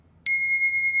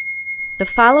The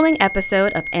following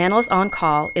episode of Annals on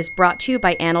Call is brought to you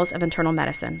by Annals of Internal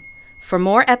Medicine. For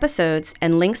more episodes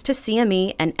and links to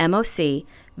CME and MOC,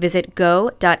 visit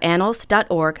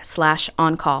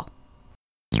go.annals.org/oncall.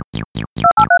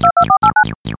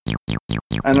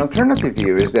 An alternative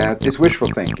view is that it's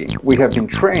wishful thinking. We have been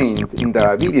trained in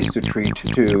diabetes to treat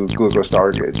to glucose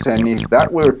targets, and if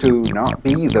that were to not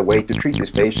be the way to treat these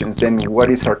patients, then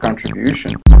what is our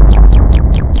contribution?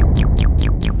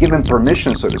 Given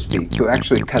permission, so to speak, to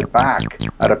actually cut back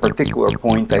at a particular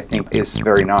point, I think is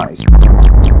very nice.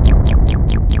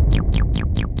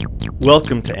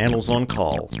 Welcome to Annals on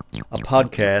Call, a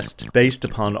podcast based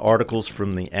upon articles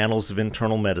from the Annals of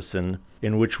Internal Medicine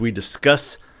in which we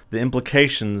discuss the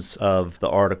implications of the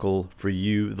article for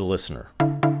you, the listener.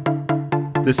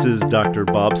 This is Dr.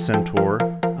 Bob Centor.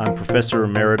 I'm Professor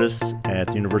Emeritus at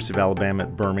the University of Alabama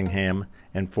at Birmingham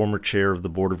and former chair of the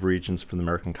Board of Regents for the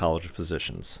American College of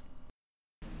Physicians.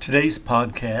 Today's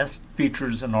podcast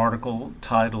features an article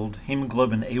titled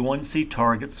Hemoglobin A1C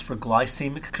Targets for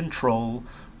Glycemic Control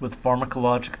with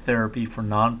Pharmacologic Therapy for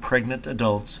Non-Pregnant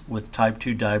Adults with Type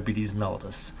 2 Diabetes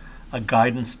Mellitus, a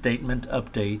guidance statement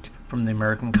update from the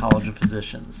American College of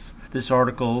Physicians. This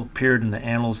article appeared in the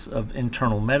Annals of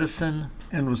Internal Medicine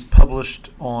and was published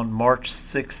on March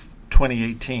 6,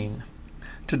 2018.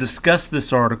 To discuss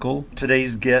this article,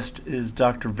 today's guest is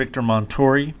Dr. Victor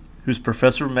Montori, who's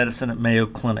professor of medicine at Mayo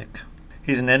Clinic.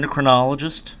 He's an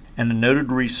endocrinologist and a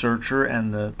noted researcher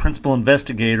and the principal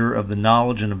investigator of the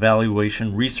Knowledge and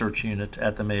Evaluation Research Unit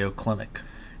at the Mayo Clinic.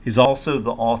 He's also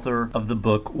the author of the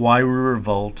book Why We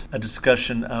Revolt, a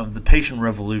discussion of the patient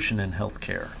revolution in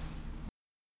healthcare.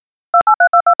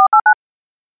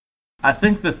 I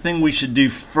think the thing we should do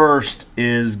first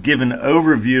is give an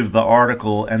overview of the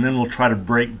article, and then we'll try to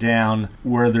break down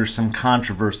where there's some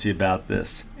controversy about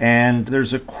this. And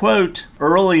there's a quote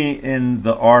early in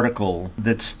the article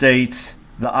that states,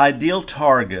 "The ideal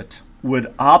target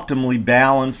would optimally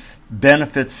balance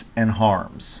benefits and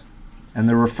harms." And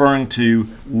they're referring to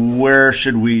where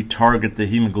should we target the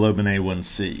hemoglobin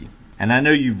A1C. And I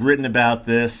know you've written about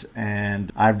this,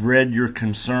 and I've read your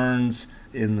concerns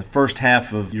in the first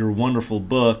half of your wonderful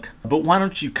book, but why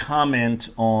don't you comment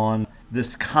on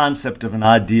this concept of an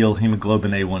ideal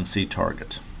hemoglobin A1C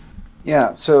target?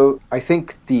 Yeah, so I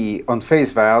think on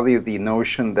face value, the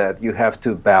notion that you have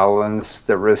to balance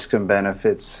the risks and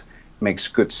benefits makes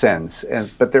good sense.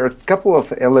 But there are a couple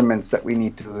of elements that we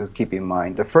need to keep in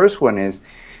mind. The first one is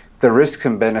the risks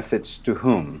and benefits to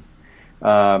whom?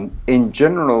 In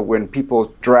general, when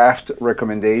people draft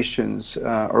recommendations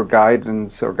or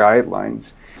guidance or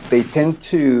guidelines, they tend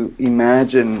to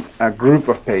imagine a group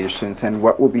of patients and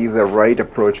what will be the right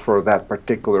approach for that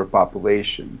particular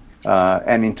population.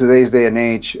 And in today's day and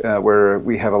age, where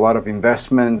we have a lot of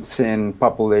investments in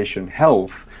population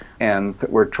health, and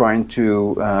we're trying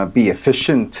to be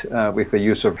efficient with the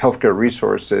use of healthcare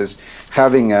resources,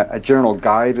 having a general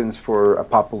guidance for a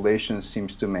population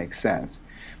seems to make sense.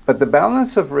 But the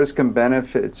balance of risk and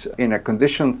benefits in a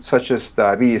condition such as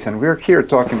diabetes, and we're here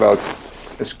talking about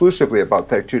exclusively about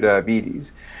type 2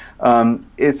 diabetes,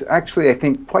 is actually, I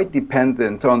think, quite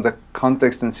dependent on the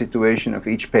context and situation of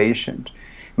each patient,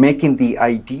 making the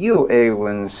ideal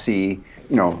A1C,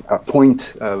 a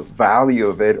point value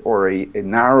of it or a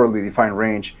narrowly defined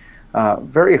range,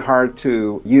 very hard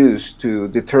to use to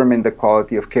determine the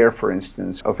quality of care, for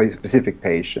instance, of a specific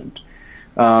patient.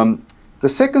 The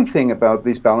second thing about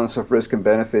this balance of risk and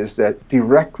benefit is that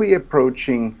directly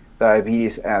approaching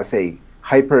diabetes as a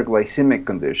hyperglycemic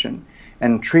condition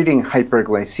and treating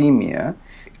hyperglycemia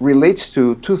relates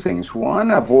to two things. One,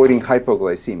 avoiding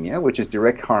hypoglycemia, which is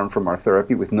direct harm from our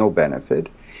therapy with no benefit.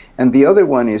 And the other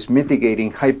one is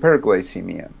mitigating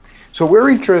hyperglycemia. So we're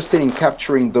interested in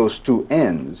capturing those two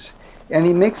ends. And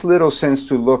it makes little sense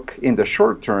to look in the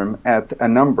short term at a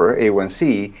number,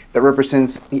 A1C, that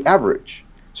represents the average.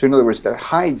 So in other words, that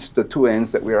hides the two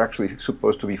ends that we're actually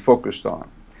supposed to be focused on.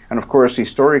 And of course,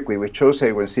 historically, we chose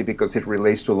A1C because it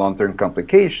relates to long-term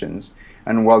complications.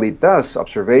 And while it does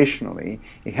observationally,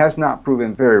 it has not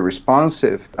proven very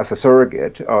responsive as a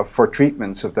surrogate for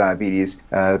treatments of diabetes,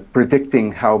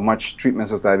 predicting how much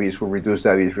treatments of diabetes will reduce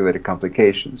diabetes-related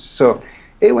complications. So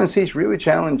A1C is really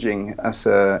challenging as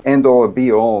an end-all and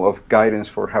be-all of guidance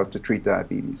for how to treat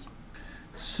diabetes.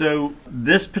 So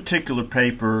this particular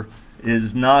paper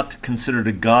is not considered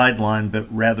a guideline, but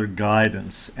rather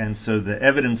guidance. And so the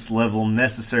evidence level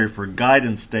necessary for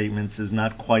guidance statements is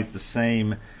not quite the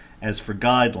same as for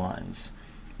guidelines,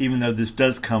 even though this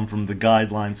does come from the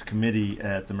Guidelines Committee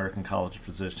at the American College of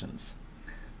Physicians.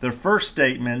 Their first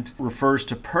statement refers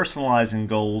to personalizing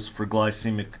goals for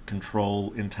glycemic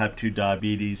control in type 2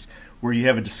 diabetes, where you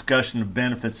have a discussion of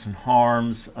benefits and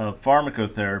harms of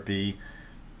pharmacotherapy,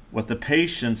 what the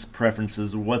patient's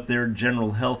preferences, what their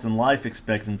general health and life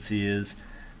expectancy is,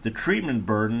 the treatment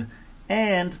burden,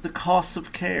 and the costs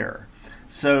of care.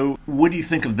 So what do you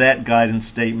think of that guidance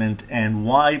statement, and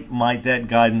why might that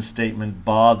guidance statement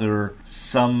bother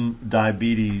some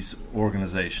diabetes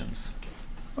organizations?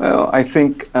 Well, I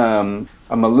think I'm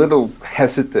a little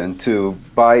hesitant to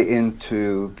buy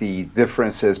into the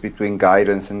differences between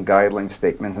guidance and guideline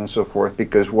statements and so forth,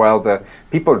 because while the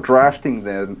people drafting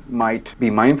them might be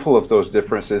mindful of those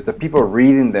differences, the people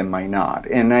reading them might not.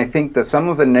 And I think that some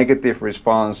of the negative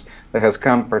response that has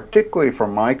come, particularly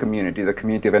from my community, the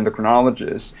community of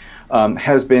endocrinologists,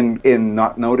 has been in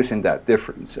not noticing that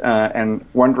difference and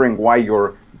wondering why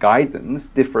your guidance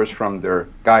differs from their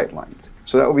guidelines.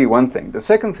 So that would be one thing. The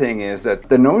second thing is that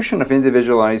the notion of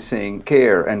individualizing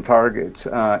care and targets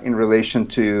in relation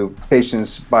to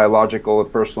patients' biological,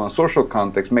 personal, and social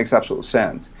context makes absolute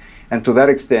sense. And to that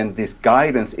extent, this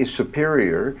guidance is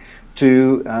superior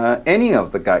to any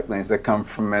of the guidelines that come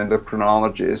from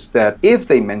endocrinologists, that if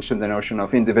they mention the notion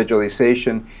of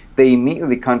individualization, they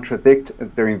immediately contradict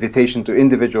their invitation to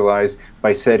individualize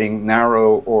by setting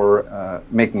narrow or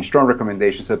making strong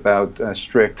recommendations about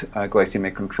strict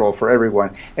glycemic control for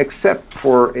everyone, except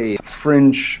for a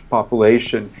fringe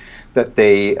population that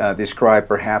they describe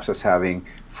perhaps as having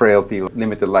frailty,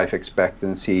 limited life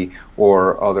expectancy,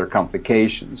 or other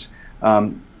complications.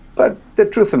 But the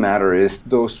truth of the matter is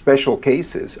those special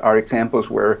cases are examples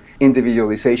where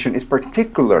individualization is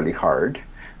particularly hard,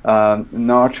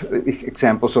 not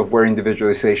examples of where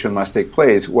individualization must take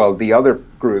place, while the other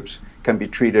groups can be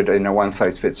treated in a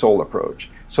one-size-fits-all approach.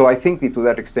 So I think to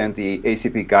that extent the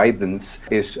ACP guidance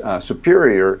is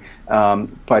superior,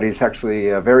 but it's actually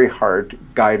a very hard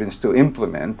guidance to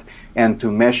implement and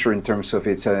to measure in terms of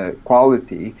its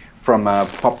quality from a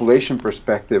population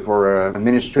perspective or an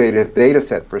administrative data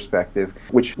set perspective,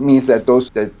 which means that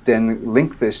those that then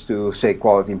link this to, say,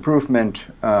 quality improvement,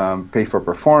 pay for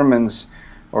performance,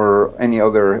 or any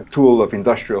other tool of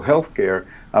industrial healthcare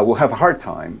will have a hard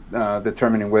time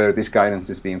determining whether this guidance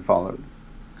is being followed.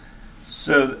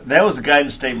 So that was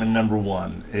guidance statement number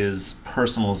one, is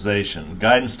personalization.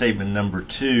 Guidance statement number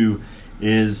two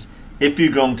is if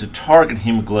you're going to target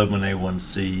hemoglobin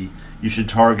A1C, you should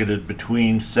target it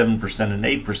between 7% and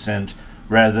 8%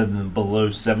 rather than below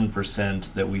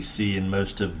 7% that we see in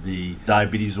most of the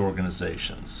diabetes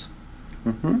organizations.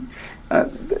 Mm-hmm.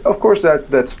 Of course,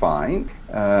 that's fine.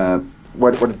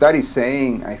 What that is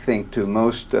saying, I think, to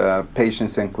most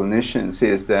patients and clinicians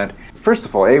is that, first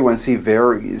of all, A1C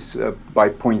varies by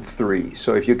 0.3.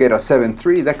 So if you get a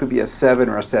 7.3, that could be a 7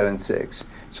 or a 7.6.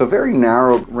 So very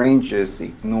narrow ranges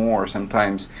ignore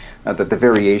sometimes the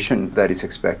variation that is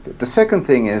expected. The second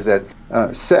thing is that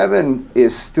 7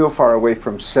 is still far away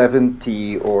from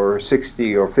 70 or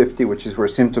 60 or 50, which is where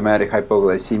symptomatic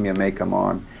hypoglycemia may come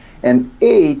on. And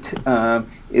 8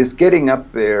 is getting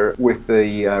up there with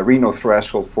the renal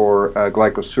threshold for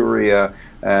glycosuria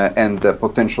and the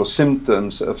potential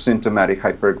symptoms of symptomatic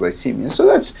hyperglycemia. So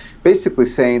that's basically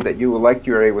saying that you would like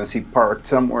your A1C parked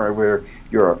somewhere where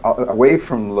you're away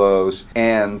from lows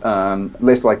and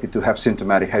less likely to have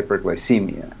symptomatic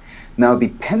hyperglycemia. Now,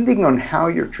 depending on how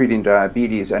you're treating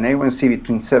diabetes, an A1C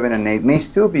between 7 and 8 may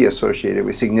still be associated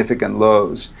with significant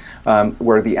lows,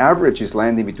 where the average is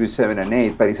landing between 7 and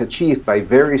 8, but it's achieved by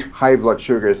very high blood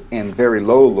sugars and very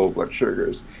low blood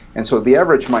sugars. And so the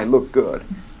average might look good,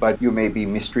 but you may be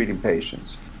mistreating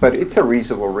patients. But it's a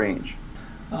reasonable range.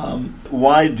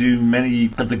 Why do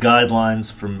many of the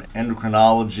guidelines from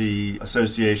endocrinology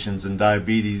associations and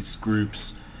diabetes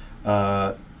groups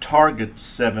target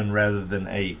 7 rather than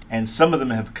 8? And some of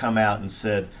them have come out and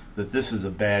said that this is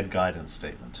a bad guidance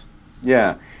statement.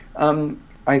 Yeah.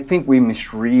 I think we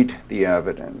misread the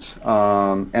evidence.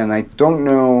 And I don't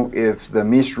know if the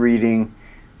misreading,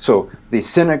 so the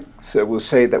cynics will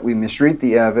say that we misread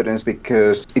the evidence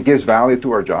because it gives value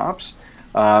to our jobs.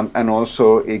 And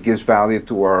also it gives value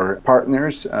to our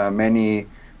partners. Many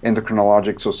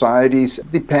endocrinologic societies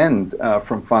depend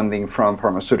from funding from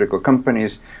pharmaceutical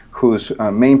companies whose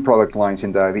main product lines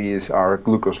in diabetes are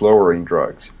glucose-lowering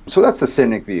drugs. So that's the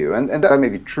cynic view, and that may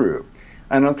be true.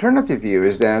 An alternative view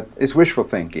is that it's wishful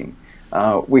thinking.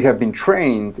 we have been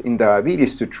trained in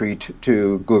diabetes to treat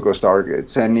to glucose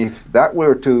targets. And if that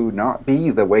were to not be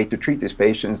the way to treat these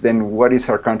patients, then what is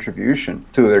our contribution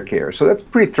to their care? So that's a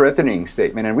pretty threatening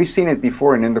statement. And we've seen it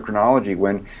before in endocrinology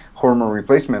when hormone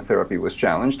replacement therapy was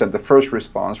challenged. And the first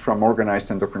response from organized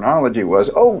endocrinology was,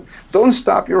 oh, don't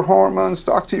stop your hormones,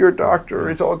 talk to your doctor,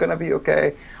 it's all going to be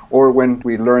okay. Or when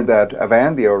we learned that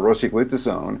Avandia or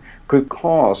rosiglitazone could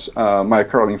cause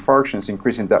myocardial infarctions,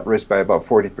 increasing that risk by about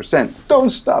 40%. Don't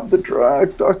stop the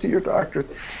drug, talk to your doctor.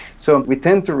 So we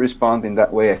tend to respond in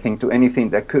that way, I think, to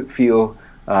anything that could feel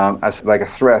as like a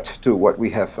threat to what we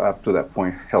have up to that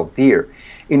point held dear.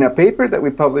 In a paper that we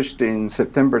published in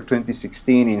September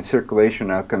 2016 in Circulation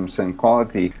Outcomes and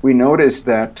Quality, we noticed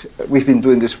that we've been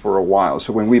doing this for a while.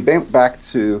 So when we went back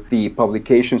to the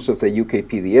publications of the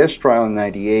UK-PDS trial in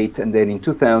 98, and then in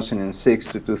 2006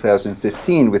 to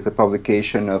 2015 with the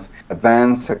publication of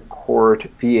Advance, Accord,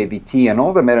 VADT, and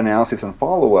all the meta-analysis and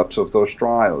follow-ups of those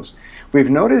trials, we've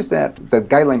noticed that the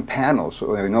guideline panels,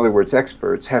 or in other words,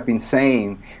 experts, have been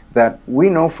saying that we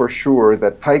know for sure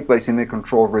that tight glycemic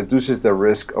control reduces the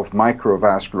risk of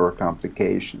microvascular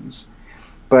complications.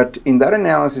 But in that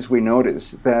analysis, we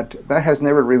noticed that that has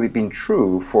never really been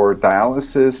true for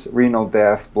dialysis, renal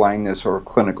death, blindness, or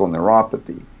clinical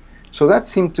neuropathy. So that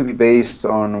seemed to be based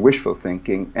on wishful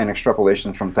thinking and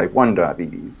extrapolations from type 1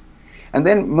 diabetes. And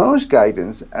then most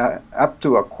guidance up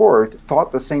to Accord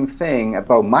thought the same thing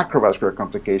about macrovascular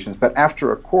complications, but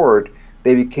after Accord,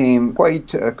 they became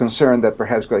quite concerned that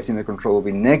perhaps glycemic control will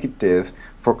be negative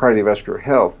for cardiovascular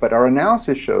health. But our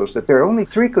analysis shows that there are only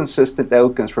 3 consistent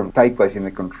outcomes from tight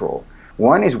glycemic control.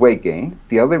 One is weight gain,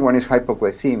 the other one is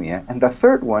hypoglycemia, and the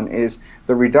third one is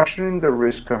the reduction in the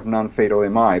risk of non-fatal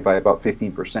MI by about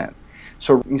 15%.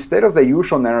 So instead of the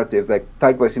usual narrative that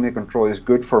tight glycemic control is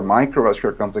good for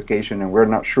microvascular complication and we're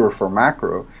not sure for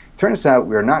macro, turns out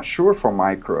we're not sure for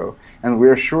micro, and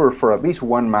we're sure for at least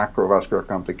one macrovascular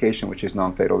complication, which is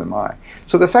non-fatal MI.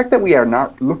 So the fact that we are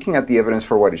not looking at the evidence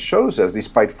for what it shows us,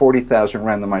 despite 40,000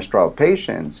 randomized trial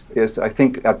patients, is, I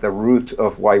think, at the root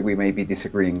of why we may be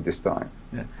disagreeing this time.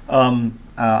 Yeah.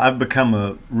 I've become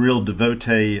a real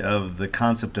devotee of the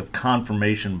concept of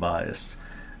confirmation bias.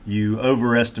 You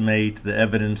overestimate the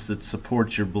evidence that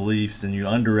supports your beliefs, and you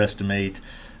underestimate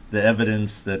the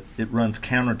evidence that it runs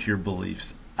counter to your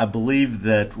beliefs. I believe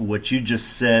that what you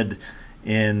just said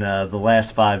in the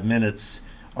last 5 minutes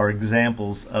are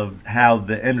examples of how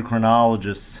the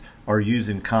endocrinologists are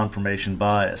using confirmation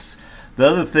bias. The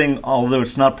other thing, although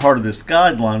it's not part of this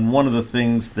guideline, one of the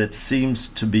things that seems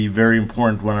to be very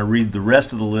important when I read the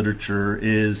rest of the literature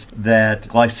is that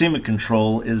glycemic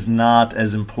control is not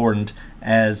as important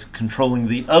as controlling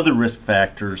the other risk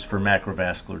factors for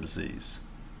macrovascular disease.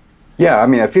 Yeah, I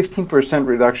mean, a 15%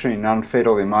 reduction in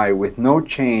non-fatal MI with no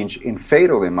change in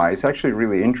fatal MI is actually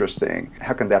really interesting.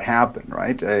 How can that happen,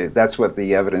 right? That's what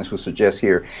the evidence would suggest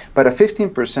here. But a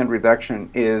 15% reduction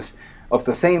is of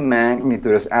the same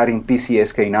magnitude as adding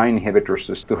PCSK9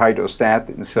 inhibitors to high-dose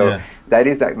statins. So that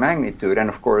is that magnitude. And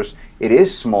of course, it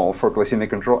is small for glycemic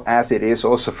control, as it is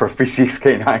also for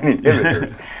PCSK9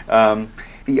 inhibitors.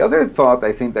 The other thought,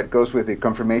 I think, that goes with the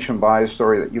confirmation bias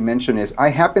story that you mentioned is I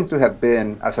happen to have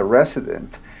been, as a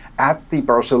resident, at the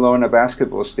Barcelona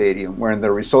basketball stadium when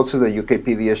the results of the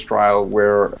UK-PDS trial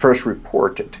were first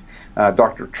reported.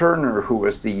 Dr. Turner, who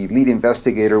was the lead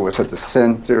investigator, was at the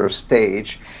center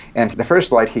stage. And the first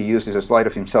slide he used is a slide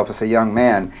of himself as a young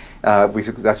man.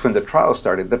 That's when the trial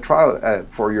started. The trial,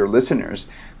 for your listeners,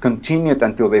 continued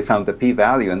until they found the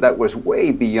p-value, and that was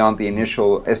way beyond the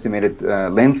initial estimated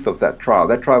length of that trial.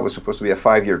 That trial was supposed to be a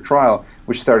 5-year trial,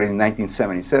 which started in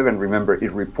 1977. Remember,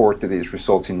 it reported its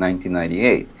results in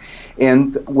 1998.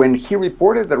 And when he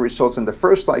reported the results and the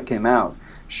first slide came out,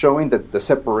 showing that the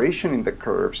separation in the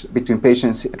curves between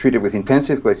patients treated with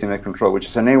intensive glycemic control, which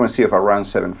is an A1C of around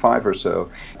 7.5 or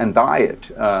so, and diet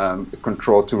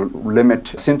control to limit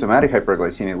symptomatic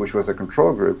hyperglycemia, which was the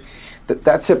control group,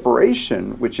 that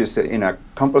separation, which is in a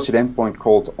composite endpoint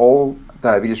called all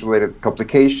diabetes-related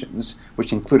complications,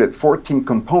 which included 14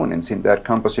 components in that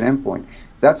composite endpoint,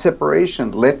 that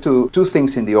separation led to 2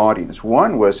 things in the audience.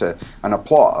 One was an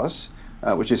applause,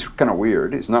 which is kind of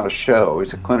weird. It's not a show,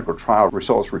 it's a clinical trial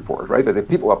results report, right? But the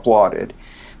people applauded.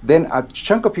 Then a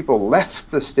chunk of people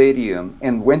left the stadium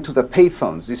and went to the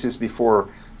payphones. This is before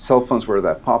cell phones were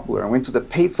that popular. I went to the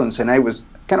payphones and I was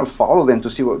kind of follow them to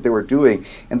see what they were doing.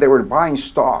 And they were buying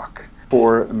stock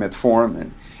for metformin.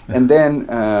 And then,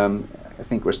 I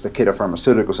think it was Takeda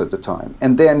Pharmaceuticals at the time.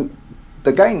 And then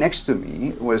the guy next to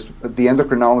me was the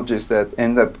endocrinologist that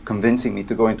ended up convincing me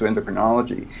to go into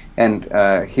endocrinology. And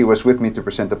he was with me to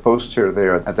present a poster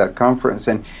there at that conference.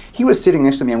 And he was sitting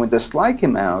next to me. And when the slide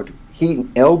came out, he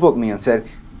elbowed me and said,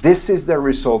 "This is the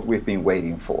result we've been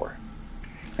waiting for."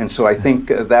 And so I think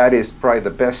that is probably the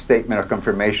best statement of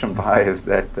confirmation bias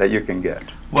that you can get.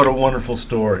 What a wonderful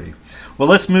story. Well,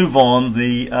 let's move on.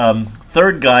 The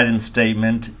third guidance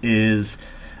statement is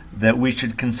that we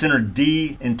should consider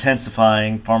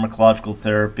de-intensifying pharmacological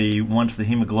therapy once the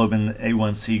hemoglobin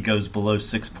A1C goes below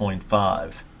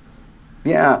 6.5.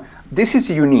 Yeah, this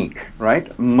is unique, right?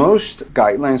 Most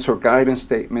guidelines or guidance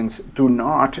statements do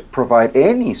not provide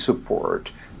any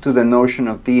support to the notion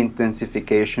of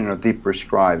de-intensification or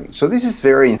de-prescribing. So this is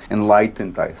very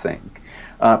enlightened, I think,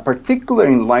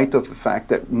 particularly in light of the fact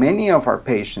that many of our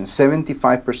patients,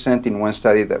 75% in one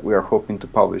study that we are hoping to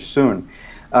publish soon,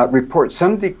 report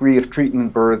some degree of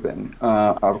treatment burden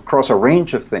across a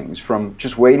range of things, from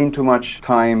just waiting too much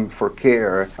time for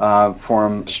care,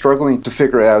 from struggling to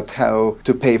figure out how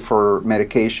to pay for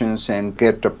medications and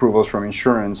get approvals from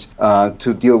insurance,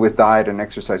 to deal with diet and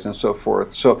exercise and so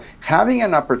forth. So having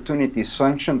an opportunity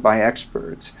sanctioned by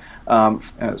experts,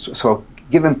 so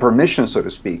given permission, so to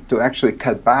speak, to actually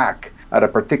cut back at a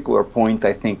particular point,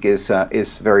 I think is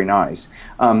very nice.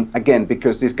 Again,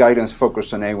 because this guidance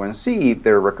focused on A1C,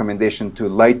 their recommendation to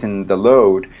lighten the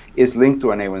load is linked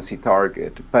to an A1C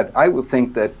target. But I would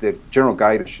think that the general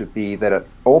guidance should be that at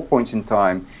all points in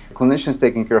time, clinicians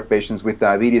taking care of patients with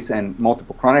diabetes and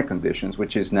multiple chronic conditions,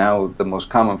 which is now the most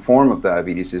common form of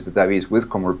diabetes, is the diabetes with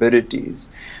comorbidities,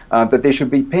 that they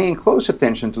should be paying close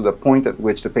attention to the point at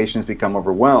which the patients become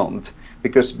overwhelmed,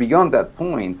 because beyond that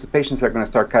point, the patients are going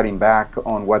to start cutting back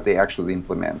on what they actually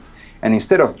implement. And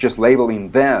instead of just labeling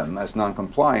them as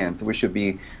non-compliant, we should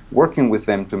be working with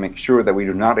them to make sure that we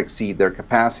do not exceed their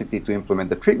capacity to implement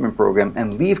the treatment program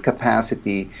and leave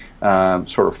capacity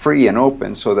sort of free and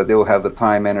open so that they will have the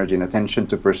time, energy, and attention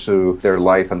to pursue their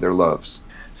life and their loves.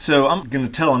 So I'm going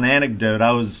to tell an anecdote.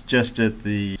 I was just at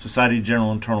the Society of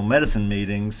General Internal Medicine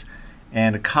meetings,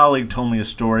 and a colleague told me a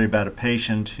story about a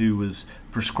patient who was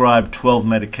prescribed 12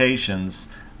 medications.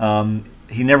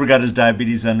 He never got his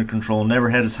diabetes under control, never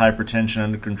had his hypertension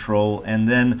under control, and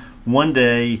then one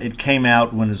day it came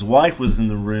out when his wife was in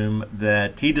the room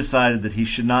that he decided that he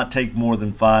should not take more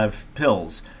than 5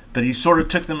 pills, but he sort of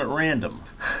took them at random,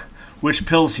 which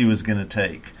pills he was going to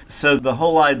take. So the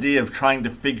whole idea of trying to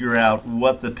figure out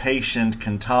what the patient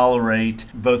can tolerate,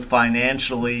 both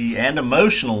financially and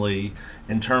emotionally,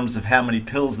 in terms of how many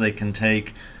pills they can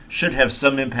take, should have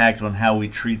some impact on how we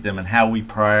treat them and how we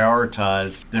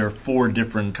prioritize their 4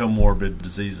 different comorbid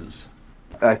diseases.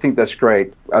 I think that's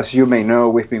great. As you may know,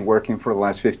 we've been working for the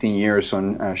last 15 years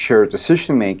on shared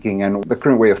decision making, and the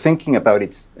current way of thinking about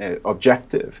its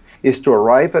objective is to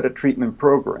arrive at a treatment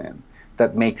program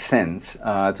that makes sense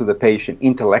to the patient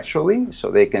intellectually,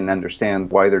 so they can understand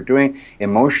why they're doing,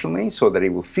 emotionally, so that it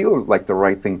will feel like the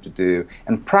right thing to do,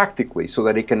 and practically, so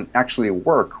that it can actually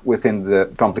work within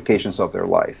the complications of their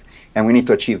life. And we need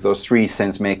to achieve those 3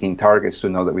 sense-making targets to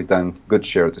know that we've done good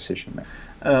shared decision-making.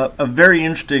 A very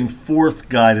interesting 4th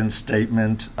guidance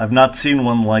statement. I've not seen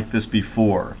one like this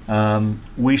before.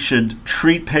 We should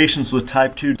treat patients with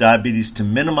type 2 diabetes to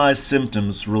minimize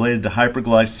symptoms related to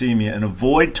hyperglycemia and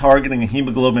avoid targeting a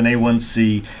hemoglobin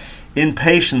A1C in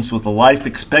patients with a life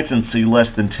expectancy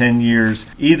less than 10 years,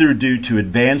 either due to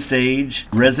advanced age,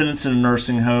 residence in a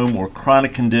nursing home, or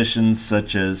chronic conditions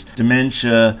such as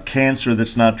dementia, cancer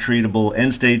that's not treatable,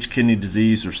 end-stage kidney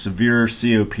disease, or severe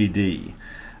COPD,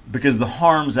 because the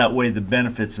harms outweigh the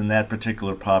benefits in that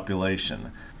particular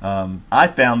population. I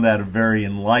found that a very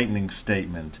enlightening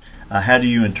statement. How do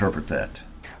you interpret that?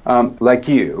 Like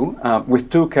you, with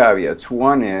 2 caveats.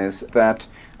 One is that,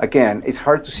 again, it's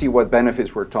hard to see what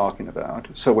benefits we're talking about.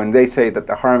 So when they say that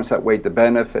the harms outweigh the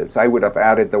benefits, I would have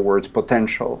added the words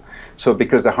potential. So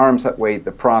because the harms outweigh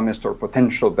the promised or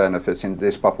potential benefits in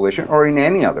this population or in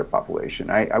any other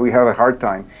population, we have a hard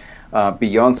time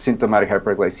beyond symptomatic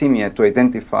hyperglycemia to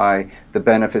identify the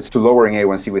benefits to lowering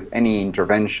A1C with any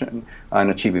intervention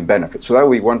and achieving benefits. So that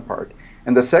would be one part.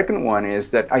 And the second one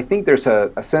is that I think there's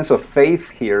a sense of faith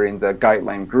here in the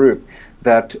guideline group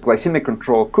that glycemic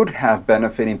control could have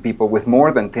benefit in people with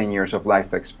more than 10 years of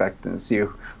life expectancy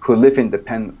who live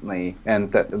independently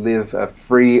and that live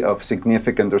free of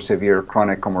significant or severe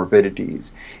chronic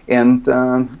comorbidities. And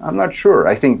I'm not sure.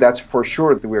 I think that's for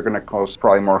sure that we're going to cause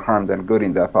probably more harm than good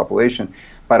in that population.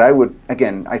 But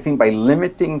I think by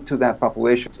limiting to that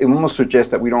population, it almost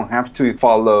suggests that we don't have to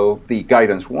follow the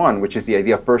guidance one, which is the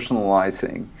idea of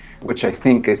personalizing, which I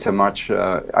think is a much,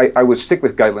 I would stick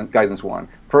with guidance one,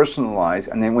 personalize,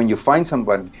 and then when you find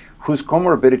somebody whose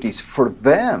comorbidities for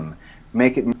them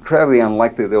make it incredibly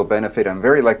unlikely they'll benefit and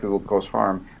very likely they'll cause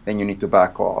harm, then you need to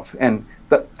back off. And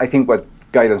I think what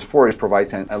Guidance 4 is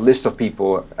provides a list of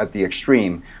people at the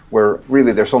extreme where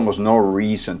really there's almost no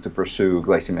reason to pursue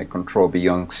glycemic control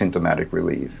beyond symptomatic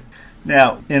relief.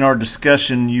 Now, in our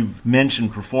discussion, you've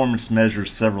mentioned performance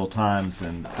measures several times,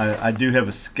 and I do have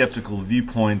a skeptical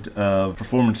viewpoint of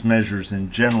performance measures in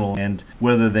general and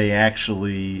whether they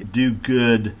actually do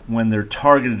good when they're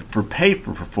targeted for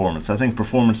pay-for-performance. I think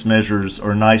performance measures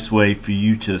are a nice way for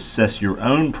you to assess your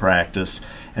own practice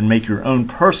and make your own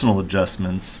personal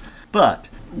adjustments. But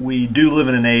we do live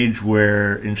in an age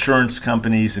where insurance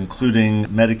companies, including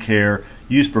Medicare,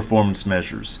 use performance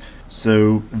measures.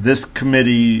 So this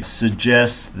committee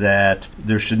suggests that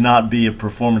there should not be a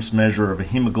performance measure of a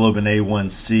hemoglobin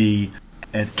A1C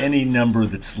at any number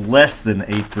that's less than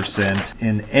 8%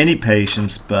 in any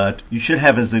patients, but you should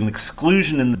have as an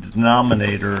exclusion in the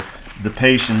denominator the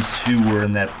patients who were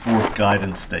in that fourth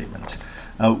guidance statement.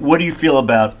 What do you feel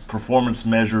about performance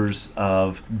measures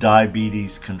of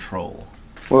diabetes control?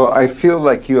 Well, I feel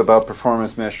like you about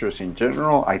performance measures in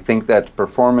general. I think that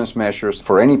performance measures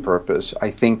for any purpose, I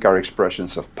think are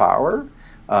expressions of power.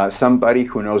 Somebody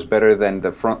who knows better than the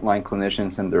frontline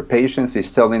clinicians and their patients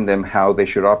is telling them how they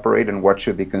should operate and what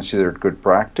should be considered good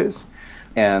practice.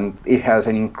 And it has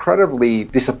an incredibly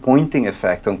disappointing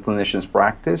effect on clinicians'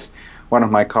 practice. One of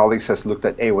my colleagues has looked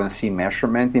at A1C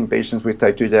measurement in patients with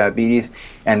type 2 diabetes,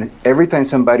 and every time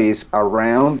somebody is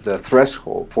around the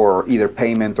threshold for either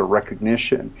payment or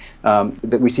recognition,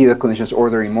 that we see the clinicians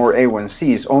ordering more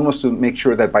A1Cs almost to make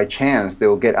sure that by chance they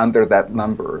will get under that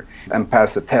number and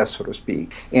pass the test, so to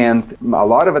speak. And a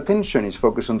lot of attention is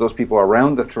focused on those people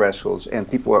around the thresholds,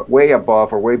 and people are way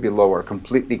above or way below are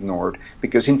completely ignored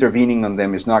because intervening on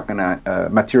them is not going to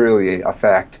materially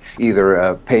affect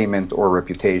either payment or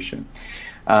reputation.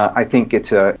 I think it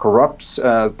corrupts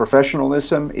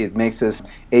professionalism. It makes us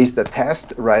ace the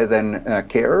test rather than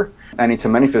care. And it's a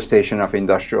manifestation of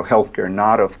industrial healthcare,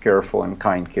 not of careful and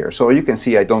kind care. So you can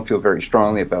see I don't feel very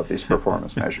strongly about these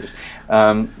performance measures.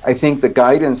 I think the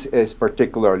guidance is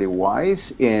particularly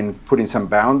wise in putting some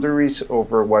boundaries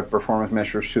over what performance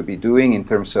measures should be doing in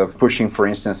terms of pushing, for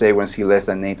instance, A1C less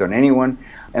than 8 on anyone,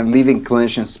 and leaving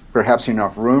clinicians perhaps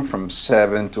enough room from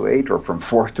 7 to 8 or from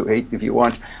 4 to 8 if you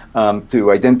want,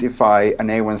 to identify an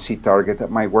A1C target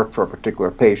that might work for a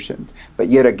particular patient. But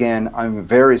yet again, I'm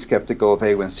very skeptical of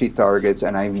A1C targets,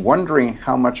 and I'm wondering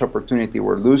how much opportunity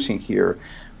we're losing here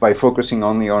by focusing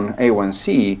only on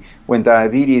A1C when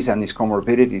diabetes and its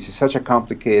comorbidities is such a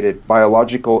complicated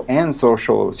biological and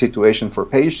social situation for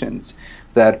patients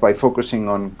that by focusing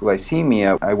on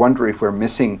glycemia, I wonder if we're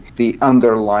missing the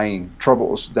underlying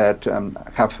troubles that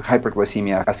have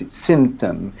hyperglycemia as its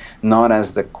symptom, not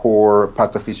as the core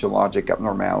pathophysiologic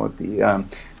abnormality.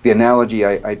 The analogy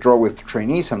I draw with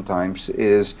trainees sometimes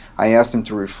is I ask them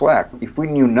to reflect. If we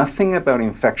knew nothing about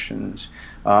infections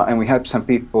and we had some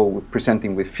people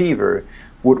presenting with fever,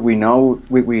 would we know,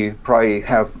 we probably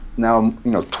have now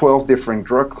 12 different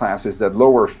drug classes that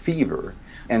lower fever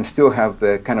and still have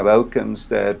the kind of outcomes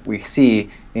that we see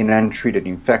in untreated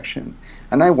infection.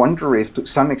 And I wonder if to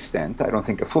some extent, I don't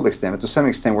think a full extent, but to some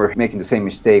extent we're making the same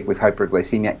mistake with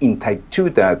hyperglycemia in type 2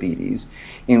 diabetes,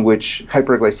 in which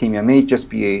hyperglycemia may just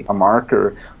be a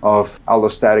marker of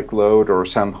allostatic load or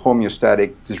some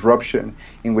homeostatic disruption,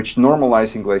 in which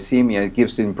normalizing glycemia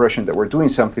gives the impression that we're doing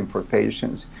something for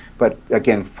patients. But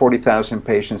again, 40,000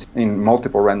 patients in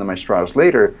multiple randomized trials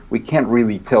later, we can't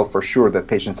really tell for sure that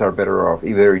patients are better off,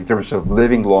 either in terms of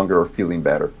living longer or feeling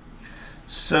better.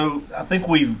 So I think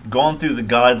we've gone through the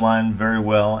guideline very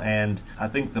well, and I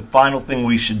think the final thing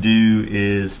we should do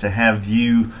is to have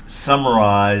you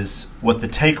summarize what the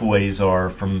takeaways are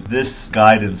from this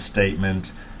guidance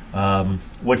statement,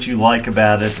 what you like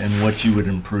about it, and what you would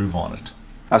improve on it.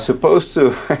 As opposed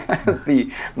to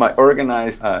my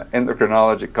organized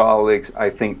endocrinology colleagues, I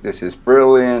think this is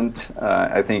brilliant.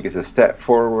 I think it's a step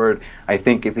forward. I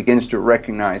think it begins to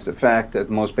recognize the fact that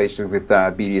most patients with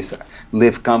diabetes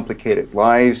live complicated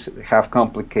lives, have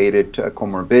complicated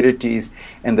comorbidities,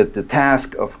 and that the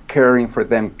task of caring for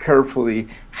them carefully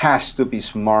has to be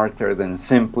smarter than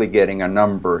simply getting a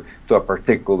number to a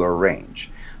particular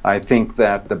range. I think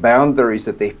that the boundaries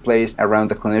that they've placed around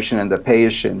the clinician and the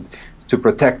patient to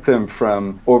protect them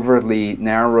from overly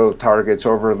narrow targets,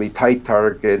 overly tight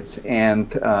targets,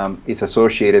 and its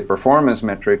associated performance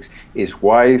metrics is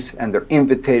wise, and their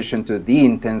invitation to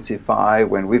de-intensify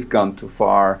when we've gone too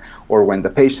far or when the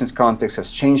patient's context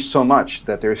has changed so much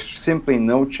that there's simply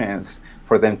no chance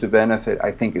for them to benefit,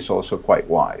 I think is also quite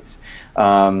wise.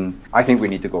 I think we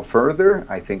need to go further.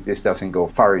 I think this doesn't go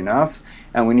far enough,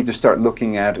 and we need to start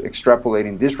looking at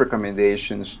extrapolating these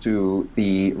recommendations to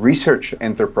the research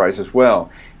enterprise as well,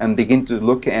 and begin to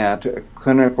look at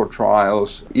clinical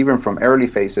trials, even from early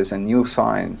phases and new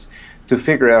science, to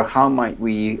figure out how might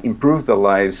we improve the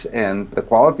lives and the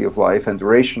quality of life and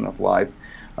duration of life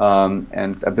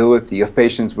and ability of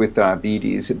patients with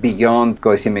diabetes beyond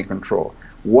glycemic control.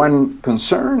 One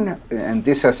concern, and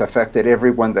this has affected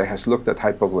everyone that has looked at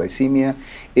hypoglycemia,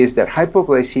 is that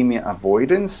hypoglycemia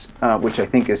avoidance, which I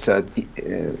think is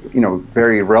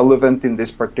very relevant in this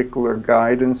particular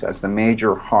guidance as a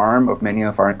major harm of many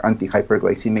of our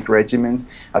anti-hyperglycemic regimens,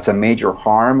 as a major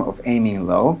harm of aiming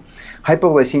low.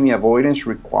 Hypoglycemia avoidance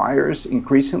requires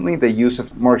increasingly the use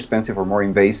of more expensive or more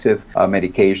invasive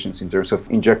medications in terms of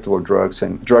injectable drugs,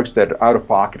 and drugs that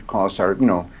out-of-pocket costs are,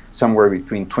 somewhere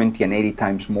between 20 and 80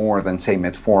 times more than, say,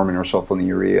 metformin or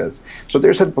sulfonylureas. So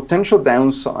there's a potential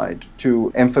downside to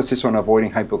emphasis on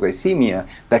avoiding hypoglycemia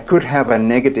that could have a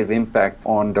negative impact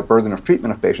on the burden of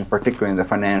treatment of patients, particularly in the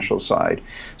financial side.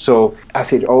 So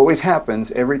as it always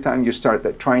happens, every time you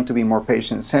start trying to be more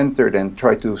patient-centered and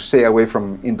try to stay away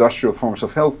from industrial forms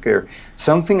of healthcare,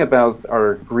 something about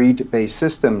our greed-based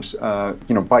systems,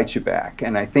 bites you back.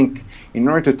 And I think in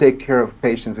order to take care of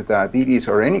patients with diabetes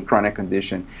or any chronic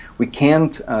condition, we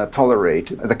can't tolerate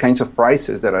the kinds of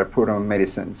prices that are put on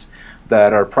medicines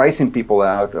that are pricing people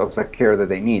out of the care that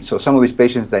they need. So some of these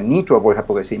patients that need to avoid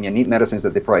hypoglycemia need medicines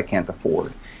that they probably can't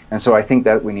afford. And so I think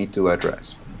that we need to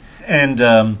address. And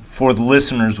for the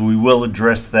listeners, we will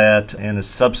address that in a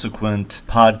subsequent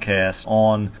podcast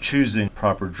on choosing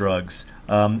proper drugs.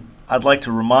 I'd like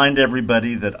to remind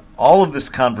everybody that all of this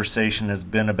conversation has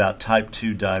been about type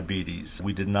 2 diabetes.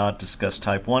 We did not discuss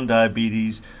type 1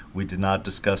 diabetes. We did not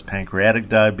discuss pancreatic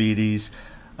diabetes.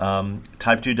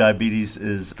 Type 2 diabetes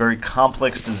is a very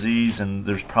complex disease, and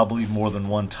there's probably more than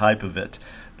one type of it.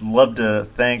 I'd love to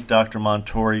thank Dr.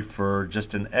 Montori for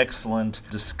just an excellent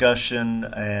discussion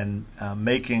and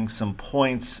making some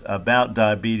points about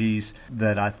diabetes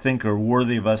that I think are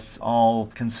worthy of us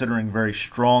all considering very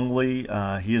strongly.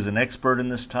 He is an expert in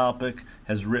this topic,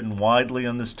 has written widely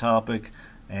on this topic,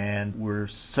 and we're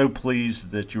so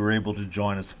pleased that you were able to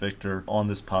join us, Victor, on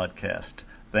this podcast.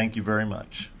 Thank you very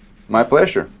much. My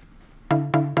pleasure.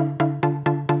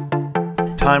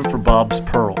 Time for Bob's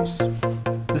Pearls.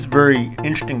 This very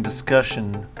interesting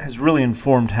discussion has really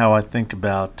informed how I think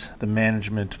about the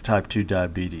management of type 2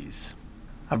 diabetes.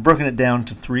 I've broken it down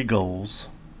to 3 goals.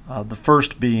 The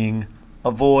first being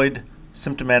avoid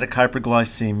symptomatic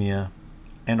hyperglycemia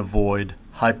and avoid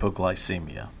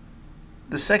hypoglycemia.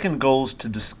 The second goal is to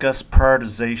discuss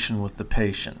prioritization with the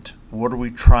patient. What are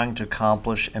we trying to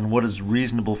accomplish, and what is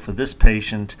reasonable for this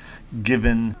patient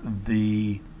given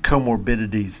the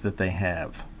comorbidities that they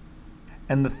have?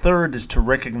 And the third is to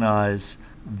recognize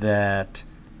that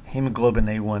hemoglobin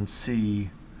A1C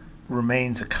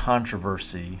remains a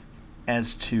controversy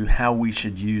as to how we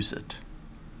should use it.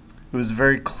 It was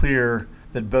very clear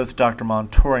that both Dr.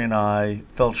 Montori and I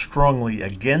felt strongly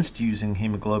against using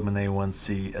hemoglobin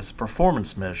A1C as a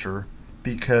performance measure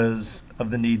because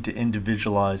of the need to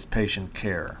individualize patient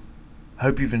care. I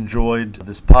hope you've enjoyed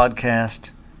this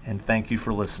podcast, and thank you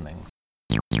for listening.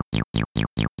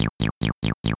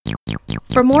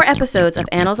 For more episodes of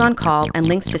Annals on Call and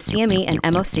links to CME and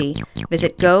MOC,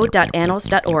 visit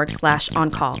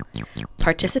go.annals.org/on-call.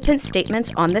 Participant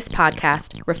statements on this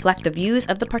podcast reflect the views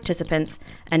of the participants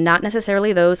and not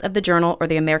necessarily those of the journal or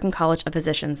the American College of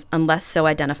Physicians, unless so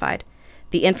identified.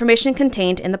 The information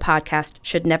contained in the podcast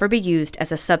should never be used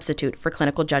as a substitute for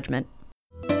clinical judgment.